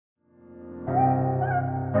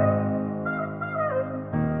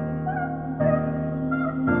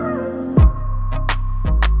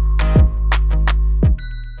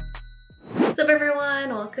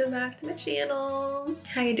welcome back to the channel.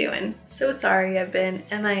 How you doing? So sorry I've been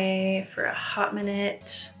MIA for a hot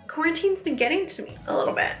minute. Quarantine's been getting to me a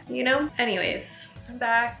little bit, you know? Anyways, I'm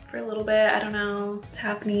back for a little bit. I don't know what's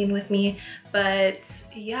happening with me, but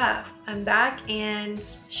yeah, I'm back and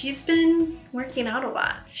she's been working out a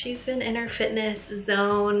lot. She's been in her fitness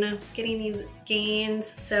zone, getting these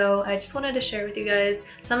gains. So I just wanted to share with you guys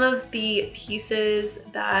some of the pieces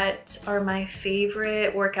that are my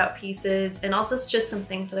favorite workout pieces, and also just some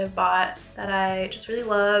things that I've bought that I just really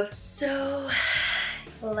love. So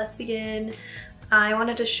let's begin. I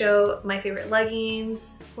wanted to show my favorite leggings,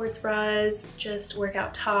 sports bras, just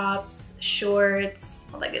workout tops, shorts,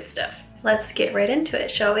 all that good stuff. Let's get right into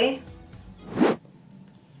it, shall we?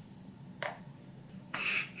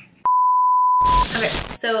 Okay,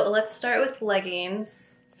 so let's start with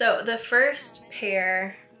leggings. So the first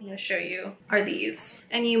pair I'm gonna show you are these.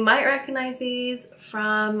 And you might recognize these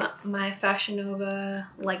from my Fashion Nova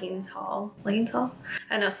leggings haul. Leggings haul?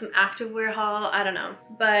 I don't know, some activewear haul, I don't know.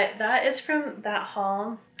 But that is from that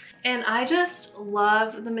haul. And I just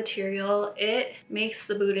love the material. It makes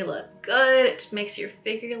the booty look good. It just makes your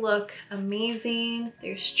figure look amazing.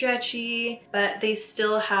 They're stretchy, but they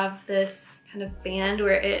still have this kind of band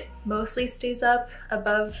where it mostly stays up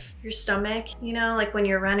above your stomach, you know, like when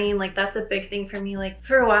you're running. Like that's a big thing for me. Like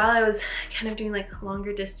for a while I was kind of doing like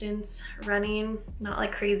longer distance running, not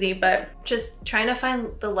like crazy, but just trying to find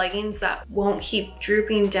the leggings that won't keep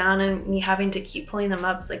drooping down and me having to keep pulling them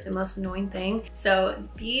up is like the most annoying thing. So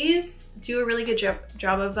these do a really good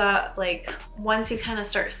job of that. Like once you kind of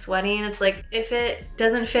start sweating, it's like if it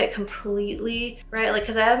doesn't fit completely right, like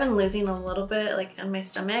because I have been losing a little bit like on my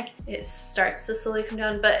stomach, it starts to slowly come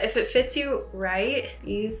down. But if it fits you right,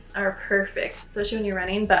 these are perfect, especially when you're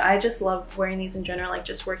running. But I just love wearing these in general, like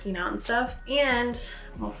just working out and stuff. And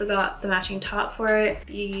also got the matching top for it,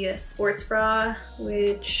 the sports bra,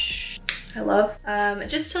 which I love.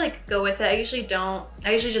 Just to like go with it, I usually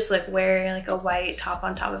just like wear like a white top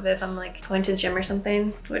on top of it if I'm like going to the gym or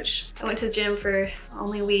something, which I went to the gym for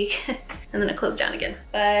only a week and then it closed down again.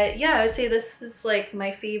 But yeah, I would say this is like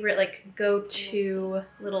my favorite like go-to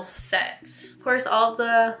little set. Of course, all of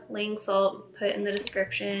the links I'll put in the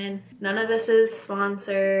description. None of this is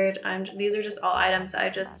sponsored. These are just all items I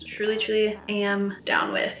just truly am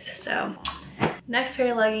down with. So next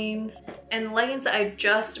pair of leggings, and leggings that I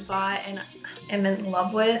just bought and am in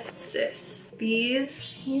love with, sis.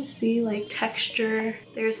 These, you see like texture,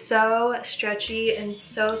 they're so stretchy and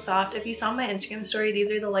so soft. If you saw my Instagram story,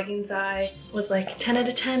 these are the leggings I was like 10 out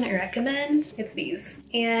of 10 recommend. It's these.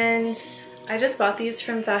 And I just bought these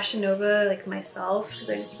from Fashion Nova like myself because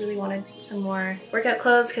I just really wanted some more workout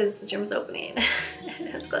clothes because the gym was opening and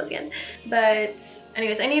it's closed again. But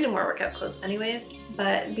anyways, I needed more workout clothes anyways.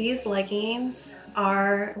 But these leggings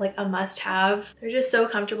are like a must-have. They're just so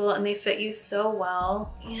comfortable and they fit you so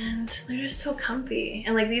well and they're just so comfy.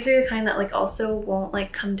 And like these are the kind that like also won't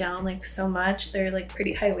like come down like so much. They're like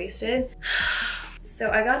pretty high-waisted. So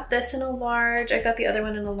I got this in a large. I got the other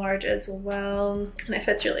one in a large as well, and it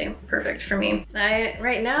fits really perfect for me.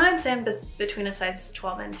 Right now I'd say I'm between a size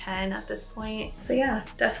 12 and 10 at this point. So yeah,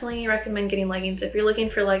 definitely recommend getting leggings. If you're looking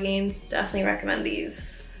for leggings, definitely recommend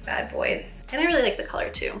these bad boys. And I really like the color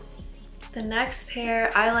too. The next pair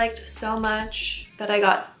I liked so much that I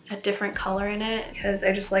got a different color in it because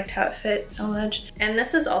I just liked how it fit so much. And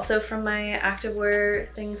this is also from my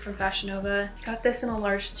activewear thing from Fashion Nova. Got this in a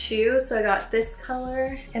large too, so I got this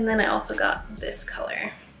color and then I also got this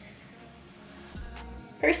color.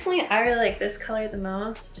 Personally, I really like this color the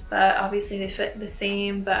most, but obviously they fit the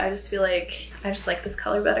same, but I just feel like I just like this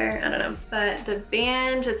color better. I don't know. But the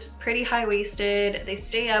band, it's pretty high-waisted. They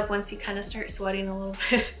stay up once you kind of start sweating a little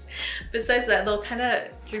bit. Besides that, they'll kind of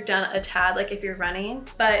droop down a tad like if you're running.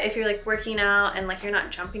 But if you're like working out and like you're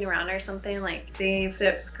not jumping around or something, like they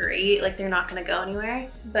fit great. Like they're not gonna go anywhere.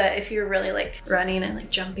 But if you're really like running and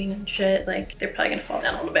like jumping and shit, like they're probably gonna fall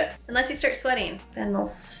down a little bit. Unless you start sweating, then they'll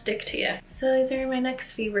stick to you. So these are my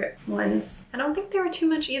next favorite ones. I don't think they were too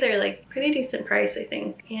much either, like pretty decent price I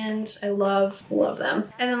think. And I love them.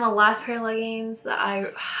 And then the last pair of leggings that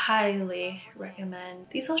I highly recommend.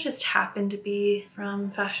 These all just happen to be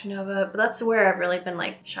from Fashion Nova, but that's where I've really been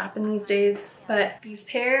like shopping these days. But these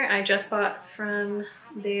pair I just bought from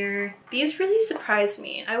there. These really surprised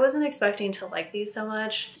me. I wasn't expecting to like these so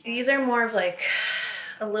much. These are more of like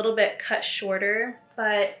a little bit cut shorter, but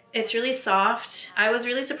but it's really soft. I was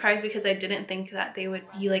really surprised because I didn't think that they would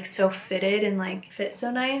be like so fitted and like fit so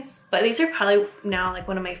nice. But these are probably now like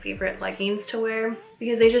one of my favorite leggings to wear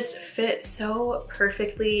because they just fit so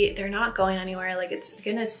perfectly. They're not going anywhere. Like it's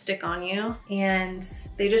gonna stick on you and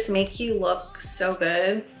they just make you look so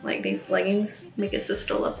good. Like these leggings make a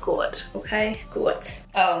sister look good, okay? Good.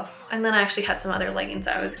 Oh, and then I actually had some other leggings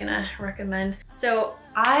I was gonna recommend. So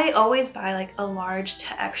I always buy like a large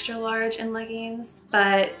to extra large in leggings,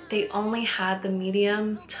 but they only had the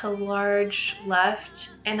medium to large left.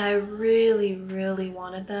 And I really, really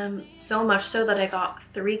wanted them so much so that I got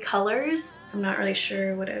 3 colors. I'm not really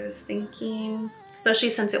sure what I was thinking, especially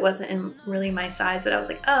since it wasn't in really my size, but I was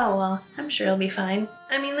like, oh, well, I'm sure it'll be fine.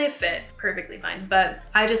 I mean, they fit perfectly fine, but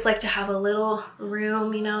I just like to have a little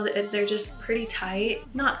room, you know, they're just pretty tight.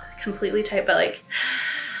 Not completely tight, but like,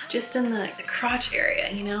 just in the crotch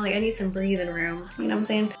area, you know, like I need some breathing room, you know what I'm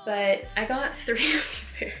saying? But I got 3 of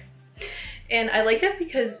these pairs and I like it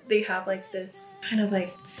because they have like this kind of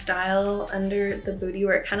like style under the booty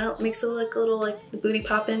where it kind of makes it look a little like the booty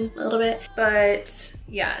popping a little bit. But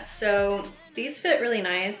yeah, so these fit really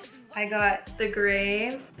nice. I got the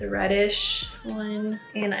gray, the reddish one,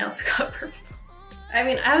 and I also got purple. I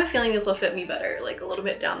mean, I have a feeling this will fit me better, like a little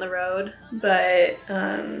bit down the road, but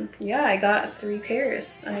yeah, I got 3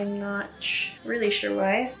 pairs. I'm not really sure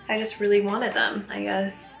why. I just really wanted them, I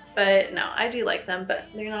guess. But no, I do like them, but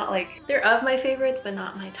they're not like, they're of my favorites, but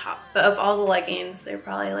not my top. But of all the leggings, they're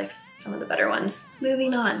probably like some of the better ones.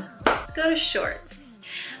 Moving on, let's go to shorts.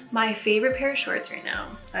 My favorite pair of shorts right now,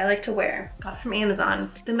 I like to wear, got from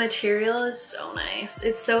Amazon. The material is so nice.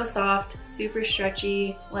 It's so soft, super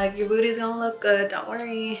stretchy. Like your booty's gonna look good, don't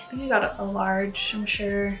worry. I think I got a large, I'm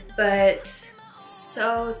sure, but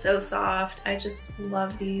so soft. I just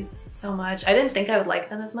love these so much. I didn't think I would like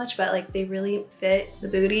them as much, but like they really fit the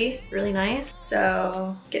booty really nice.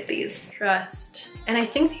 So get these, trust. And I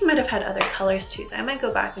think they might have had other colors too, so I might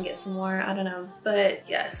go back and get some more, I don't know. But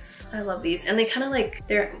yes, I love these. And they kind of like,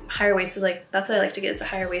 they're higher waisted, like that's what I like to get is the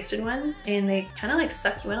higher waisted ones. And they kind of like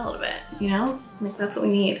suck you in a little bit, you know? Like that's what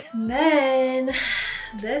we need. And then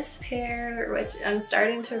this pair, which I'm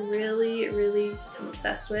starting to really become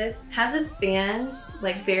obsessed with, has this band,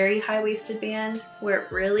 like very high-waisted band, where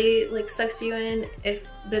it really like sucks you in if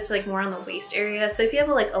it's like more on the waist area. So if you have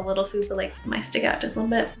like a little food, but like might stick out just a little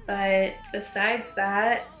bit. But besides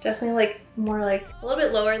that, definitely like more like a little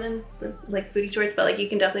bit lower than the, like booty shorts, but like you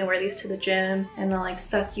can definitely wear these to the gym and they'll like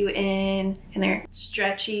suck you in and they're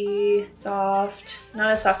stretchy, soft.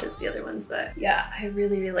 Not as soft as the other ones, but yeah, I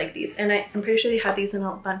really like these. And I'm pretty sure they have these in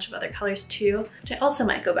a bunch of other colors too, which I also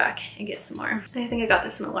might go back and get some more. And I think I got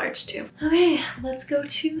this in a large too. Okay, let's go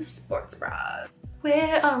to sports bras.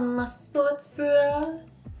 Where are my sports bras?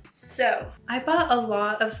 So I bought a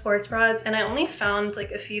lot of sports bras and I only found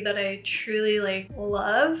like a few that I truly like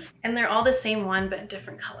love, and they're all the same one but in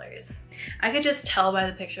different colors. I could just tell by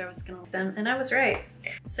the picture I was gonna like them, and I was right.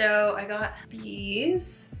 So I got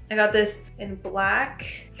these. I got this in black.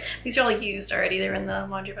 These are all used already. They're in the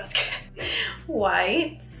laundry basket.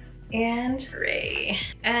 White and gray.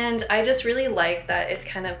 And I just really like that it's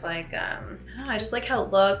kind of like, I don't know, I just like how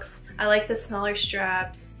it looks. I like the smaller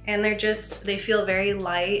straps and they feel very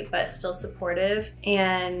light but still supportive.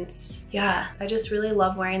 And yeah, I just really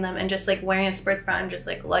love wearing them, and just like wearing a sports bra and just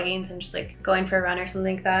like leggings and just like going for a run or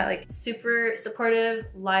something like that. Like super supportive,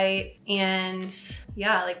 light, and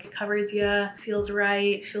yeah, like it covers you, feels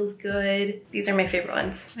right, feels good. These are my favorite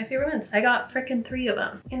ones. My favorite ones. I got freaking 3 of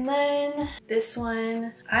them. And then this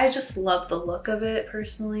one, I just love the look of it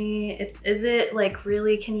personally. Is it like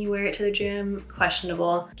really, can you wear it to the gym?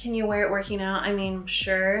 Questionable. Can you wear it working out? I mean,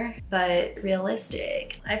 sure, but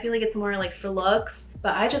realistic. I feel like it's more like for looks,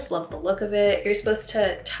 but I just love the look of it. You're supposed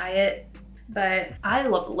to tie it, but I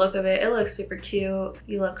love the look of it. It looks super cute.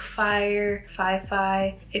 You look fire,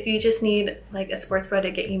 fi. If you just need like a sports bra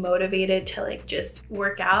to get you motivated to like just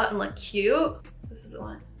work out and look cute, this is the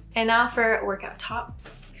one. And now for workout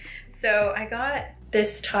tops. So I got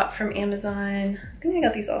this top from Amazon. I think I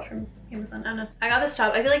got these all from Amazon, I don't know. I got this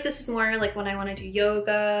top. I feel like this is more like when I want to do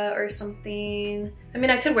yoga or something. I mean,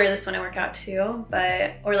 I could wear this when I work out too,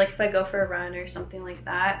 but, or like if I go for a run or something like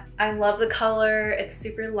that. I love the color. It's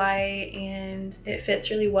super light and it fits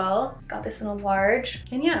really well. Got this in a large,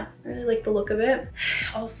 and yeah, I really like the look of it.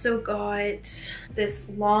 Also got this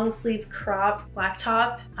long sleeve crop black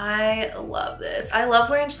top. I love this. I love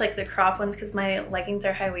wearing just like the crop ones because my leggings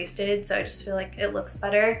are high-waisted, so I just feel like it looks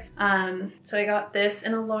better. So I got this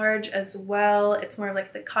in a large as well. It's more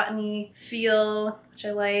like the cottony feel, which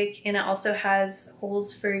I like, and it also has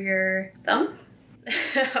holes for your thumb.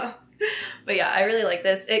 But yeah, I really like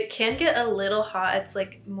this. It can get a little hot. It's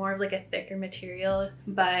like more of like a thicker material,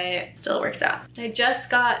 but still works out. I just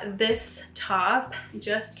got this top.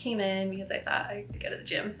 Just came in because I thought I could go to the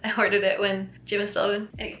gym. I ordered it when gym is still open.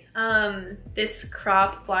 Anyways, this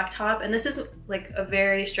cropped black top, and this is like a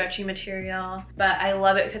very stretchy material, but I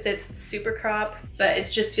love it because it's super crop, but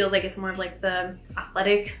it just feels like it's more of like the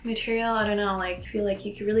athletic material. I don't know, like I feel like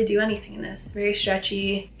you could really do anything in this. Very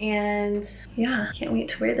stretchy, and yeah, can't wait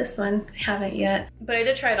to wear this one. I haven't yet, but I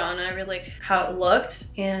did try it on and I really liked how it looked,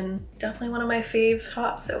 and definitely one of my fave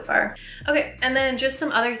tops so far. Okay, and then just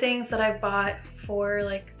some other things that I've bought for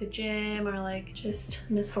like the gym or like just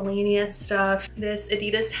miscellaneous stuff. This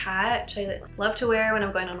Adidas hat, which I love to wear when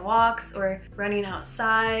I'm going on walks or running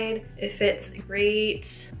outside. It fits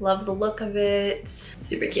great. Love the look of it.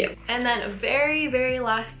 Super cute. And then very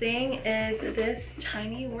last thing is this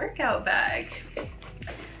tiny workout bag.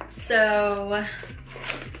 So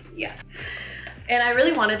yeah. And I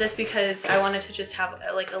really wanted this because I wanted to just have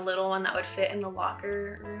like a little one that would fit in the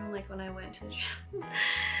locker room, like when I went to the gym.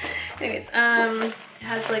 Anyways, it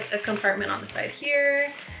has like a compartment on the side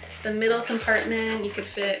here. The middle compartment, you could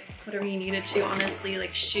fit whatever you needed to, honestly,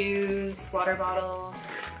 like shoes, water bottle.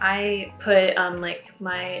 I put like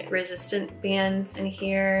my resistant bands in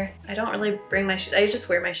here. I don't really bring my shoes. I just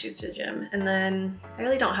wear my shoes to the gym. And then I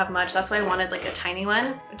really don't have much. That's why I wanted like a tiny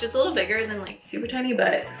one, which is a little bigger than like super tiny,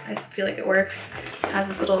 but I feel like it works. It has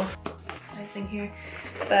this little side thing here.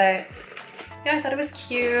 But yeah, I thought it was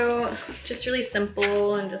cute. Just really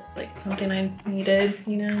simple and just like something I needed,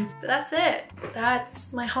 you know? But that's it.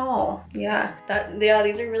 That's my haul. Yeah,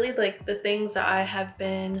 these are really like the things that I have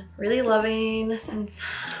been really loving since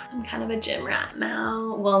I'm kind of a gym rat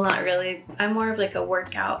now. Well, not really. I'm more of like a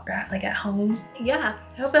workout rat, like at home. Yeah,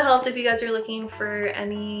 I hope it helped if you guys are looking for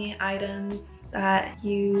any items that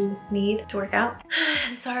you need to work out.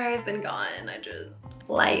 And sorry I've been gone.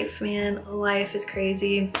 Life, man, life is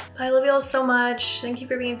crazy. I love you all so much. Thank you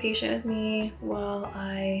for being patient with me while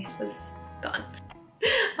I was gone.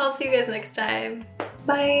 I'll see you guys next time.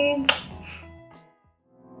 Bye.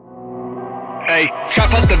 Hey,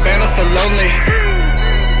 trap up the band, I'm so lonely,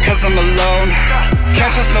 cause I'm alone.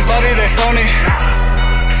 Can't trust nobody, they phony,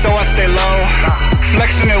 so I stay low.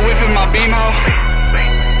 Flexing and whipping my BMO,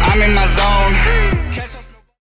 I'm in my zone.